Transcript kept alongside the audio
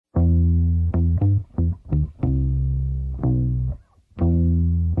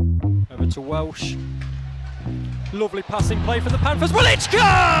to Welsh. Lovely passing play for the Panthers. Waliczka!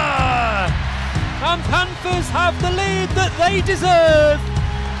 And Panthers have the lead that they deserve.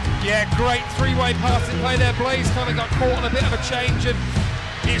 Yeah, great three-way passing play there. Blaze kind of got caught on a bit of a change, and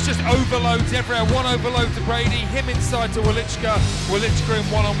it's just overloads everywhere. One overload to Brady, him inside to Waliczka. Waliczka in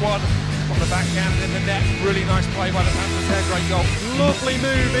one-on-one on the backhand and in the net. Really nice play by the Panthers there, great goal. Lovely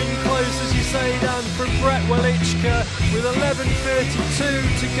moving close, as you say, Dan, from Brett Waliczka with 11:32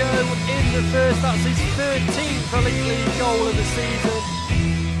 to go in the first. That's his 13th Elite League goal of the season.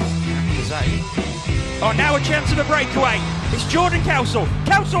 Oh, now a chance of a breakaway. It's Jordan Council.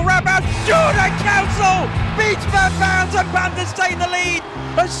 Council round bounds. Jordan Council beats Van Bounds and Panthers take the lead.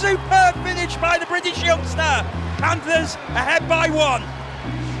 A superb finish by the British youngster. Panthers ahead by 1.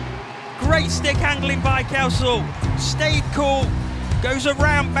 Great stick handling by Council. Stayed cool. Goes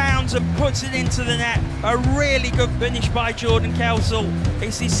around bounds and puts it into the net. A really good finish by Jordan Council.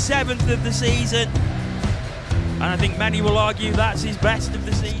 It's his 7th of the season. And I think many will argue that's his best of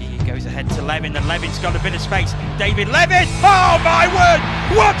the season. He goes ahead to Levin, and Levin's got a bit of space. David Levin, oh my word,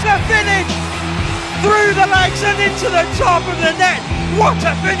 what a finish! Through the legs and into the top of the net. What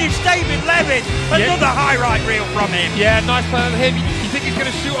a finish, David Levin. Another highlight reel from him. Yeah, nice play on him. You think he's going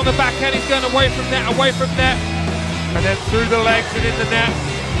to shoot on the backhand, he's going away from net. And then through the legs and in the net.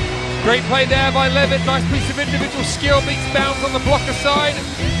 Great play there by Levin. Nice piece of individual skill, beats Bounds on the blocker side.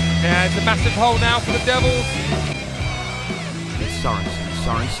 Yeah, it's a massive hole now for the Devils. It's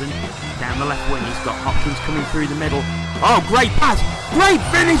Sorensen down the left wing. He's got Hopkins coming through the middle. Oh, great pass. Great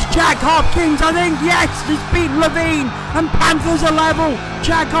finish, Jack Hopkins. I think, yes, he's beaten Levine. And Panthers are level.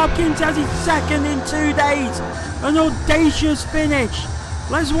 Jack Hopkins has his 2nd in 2 days. An audacious finish.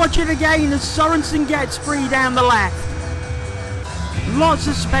 Let's watch it again as Sorensen gets free down the left. Lots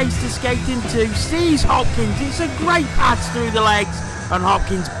of space to skate into. Sees Hopkins. It's a great pass through the legs. And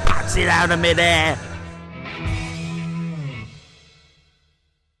Hopkins bats it out of mid-air.